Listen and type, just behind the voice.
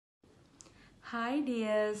Hi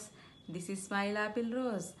dears, this is smile apple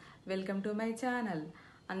rose. Welcome to my channel.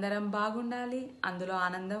 అందరం బాగుండాలి, అందులో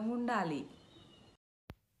ఆనందం ఉండాలి.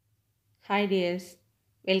 Hi dears,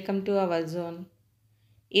 welcome to our zone.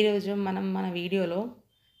 ఈరోజు మనం మన వీడియోలో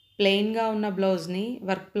ప్లెయిన్గా ఉన్న బ్లౌజ్ని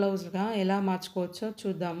వర్క్ బ్లౌజ్గా ఎలా మార్చుకోవచ్చో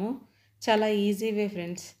చూద్దాము. చాలా ఈజీ వే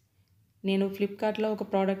ఫ్రెండ్స్. నేను ఫ్లిప్కార్ట్లో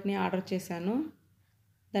ఒక ప్రోడక్ట్ని ఆర్డర్ చేశాను.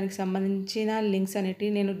 దానికి సంబంధించిన లింక్స్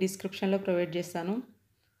అనేటివి నేను డిస్క్రిప్షన్లో ప్రొవైడ్ చేస్తాను.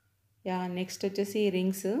 నెక్స్ట్ వచ్చేసి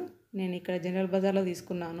రింగ్స్ నేను ఇక్కడ జనరల్ బజార్లో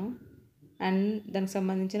తీసుకున్నాను. అండ్ దానికి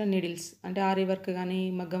సంబంధించిన నీడిల్స్ అంటే ఆరీ వర్క్ కానీ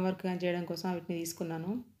మగ్గం వర్క్ కానీ చేయడం కోసం వీటిని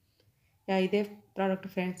తీసుకున్నాను. ఇదే ప్రోడక్ట్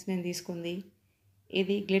ఫ్రెండ్స్ నేను తీసుకుంది.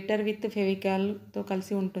 ఇది గ్లిటర్ విత్ ఫెవికాల్తో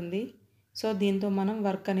కలిసి ఉంటుంది. సో దీంతో మనం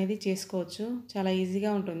వర్క్ అనేది చేసుకోవచ్చు. చాలా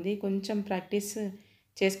ఈజీగా ఉంటుంది. కొంచెం ప్రాక్టీస్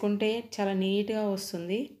చేసుకుంటే చాలా నీట్గా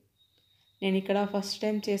వస్తుంది. నేను ఇక్కడ ఫస్ట్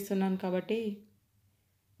టైం చేస్తున్నాను కాబట్టి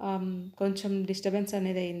కొంచెం డిస్టర్బెన్స్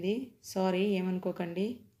అనేది అయింది. సారీ, ఏమనుకోకండి.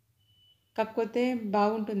 కాకపోతే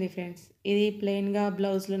బాగుంటుంది ఫ్రెండ్స్. ఇది ప్లెయిన్గా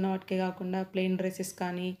బ్లౌజులు ఉన్న వాటికే కాకుండా ప్లెయిన్ డ్రెస్సెస్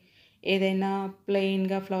కానీ ఏదైనా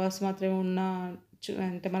ప్లెయిన్గా ఫ్లవర్స్ మాత్రమే ఉన్న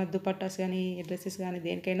అంటే మన దుపట్టాస్ కానీ డ్రెస్సెస్ కానీ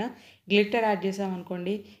దేనికైనా గ్లిటర్ యాడ్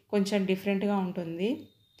చేసామనుకోండి కొంచెం డిఫరెంట్గా ఉంటుంది.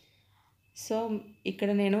 సో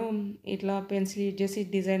ఇక్కడ నేను ఇట్లా పెన్సిల్ యూజ్ చేసి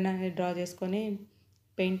డిజైన్ అనేది డ్రా చేసుకొని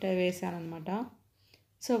పెయింట్ వేసాను అనమాట.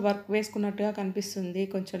 సో వర్క్ వేసుకున్నట్టుగా కనిపిస్తుంది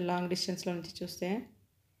కొంచెం లాంగ్ డిస్టెన్స్లో నుంచి చూస్తే.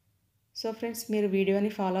 సో ఫ్రెండ్స్, మీరు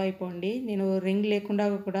వీడియోని ఫాలో అయిపోండి. నేను రింగ్ లేకుండా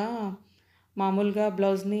కూడా మామూలుగా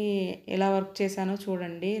బ్లౌజ్ని ఎలా వర్క్ చేశానో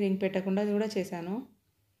చూడండి. రింగ్ పెట్టకుండా కూడా చేశాను.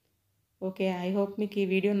 ఓకే, ఐ హోప్ మీకు ఈ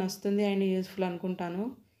వీడియో నచ్చుతుంది అండ్ యూజ్ఫుల్ అనుకుంటాను.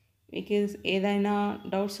 మీకు ఏదైనా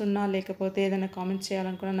డౌట్స్ ఉన్నా లేకపోతే ఏదైనా కామెంట్స్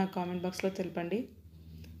చేయాలనుకున్నా నాకు కామెంట్ బాక్స్లో తెలపండి.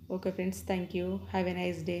 Okay friends, thank you. Have a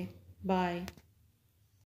nice day. Bye.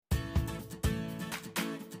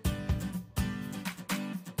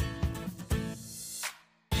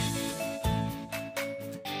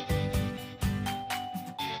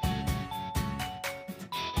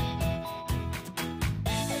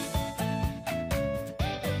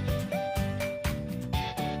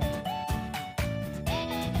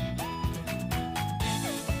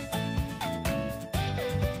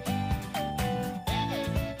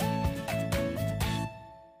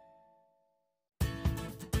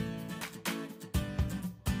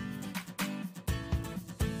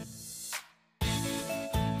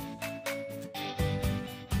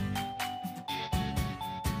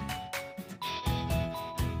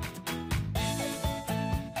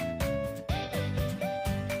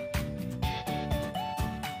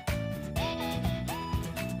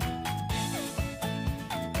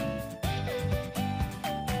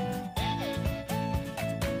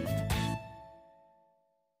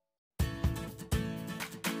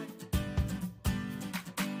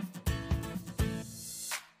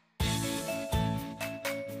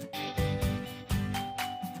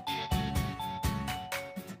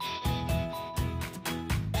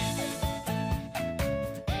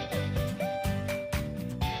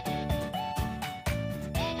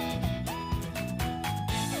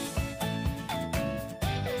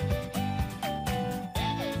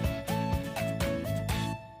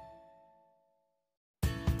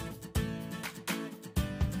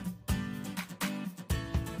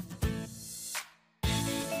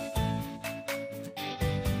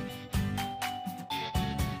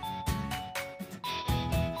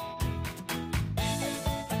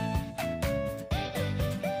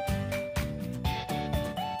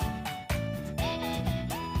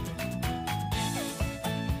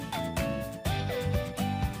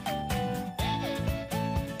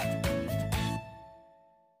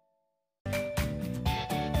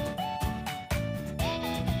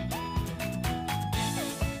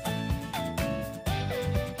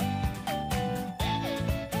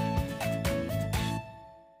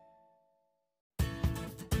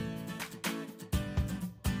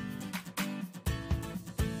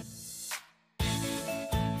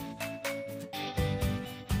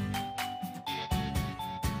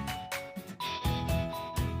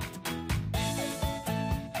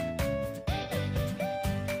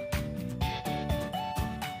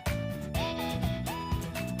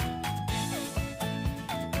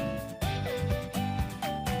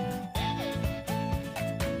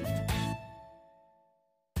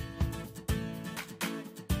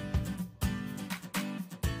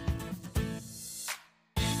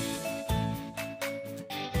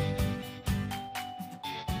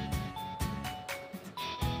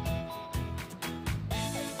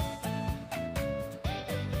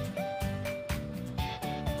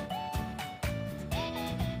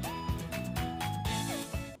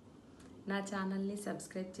 నా ఛానల్ని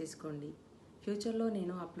సబ్స్క్రైబ్ చేసుకోండి. ఫ్యూచర్లో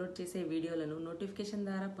నేను అప్లోడ్ చేసే వీడియోలను నోటిఫికేషన్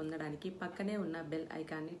ద్వారా పొందడానికి పక్కనే ఉన్న బెల్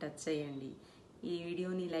ఐకాన్ని టచ్ చేయండి. ఈ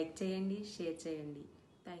వీడియోని లైక్ చేయండి, షేర్ చేయండి.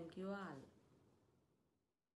 Thank you all.